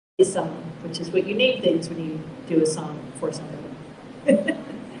song, which is what you name things when you do a song for somebody.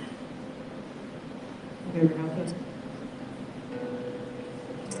 Remember how it goes?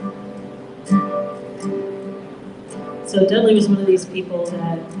 So Dudley was one of these people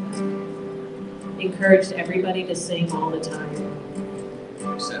that encouraged everybody to sing all the time.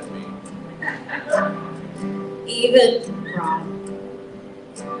 Except me. Even Rob.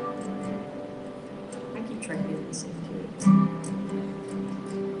 I keep trying to get him to sing too.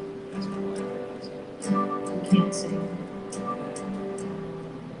 That's my life. You can't sing.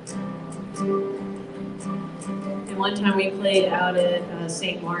 And one time we played out at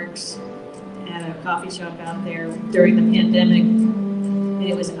St. Mark's at a coffee shop out there during the pandemic, and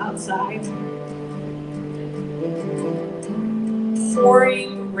it was outside.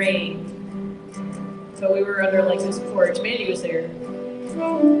 Pouring rain. But we were under like this porch. Mandy was there.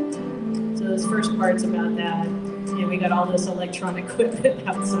 So those first parts about that. And we got all this electronic equipment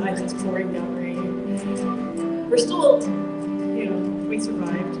outside that's pouring down rain. We're still, you know, we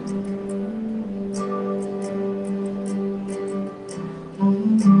survived.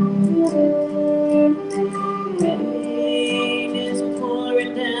 Rain is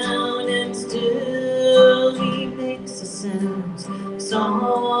pouring down and still he makes a sound.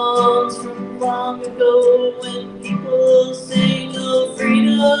 Songs from long ago when people sing of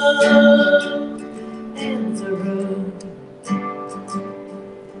freedom and the road.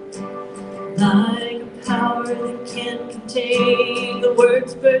 Like a power that can't contain, the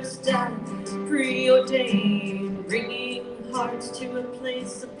words burst out, preordained, bringing hearts to a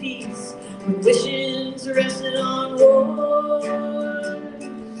place of peace, with wishes rested on wars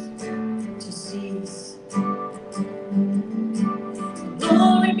to cease.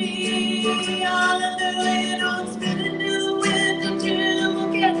 Glory be, hallelujah, don't spin into the wind until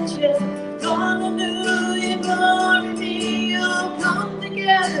we'll get you. Hallelujah, glory be, all come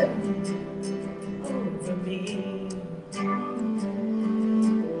together over me.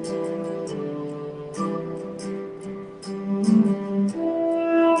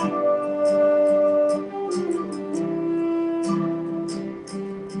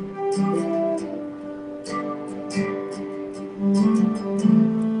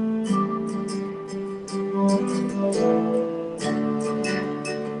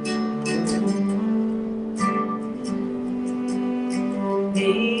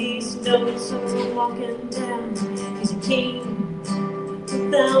 He knows someone walking down. He's a king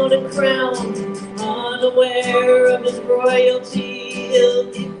without a crown, unaware of his royalty. He'll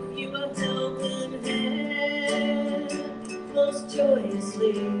give you a helping hand most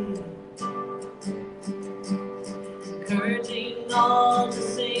joyously, encouraging all to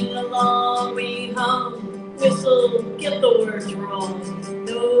sing along. We hum, whistle, get the words wrong.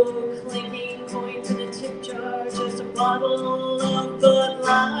 No clinking coins in a tip jar, just a bottle of Bud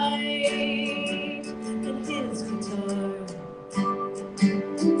Light and his guitar.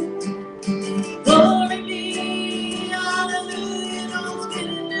 Glory be, hallelujah, don't spin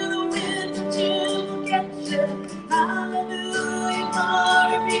into the wind until we'll get you. Hallelujah,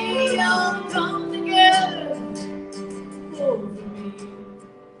 glory be, all come together over me.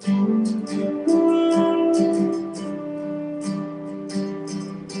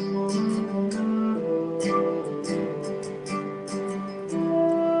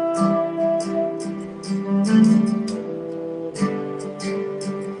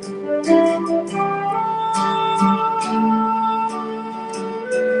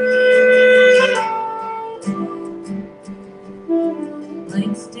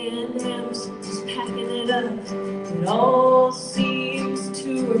 Blank stand amps, just packing it up. It all seems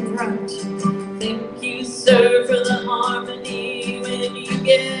too abrupt. Thank you, sir, for the harmony. When you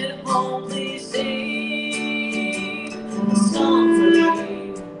get home, please sing a song for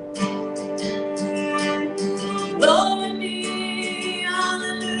me. Glory be,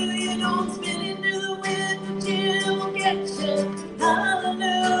 hallelujah, don't spin into the wind until we'll get you.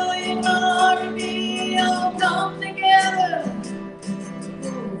 Hallelujah, glory be, all come together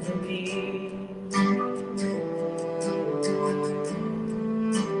over me.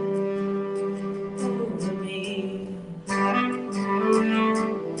 Over me.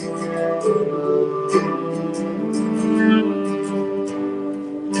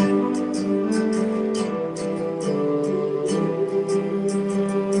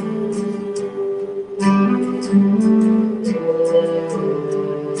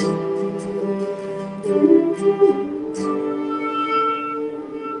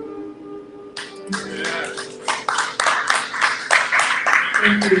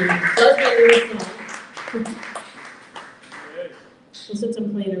 Thank you. That was my favorite song. Well, since I'm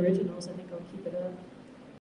playing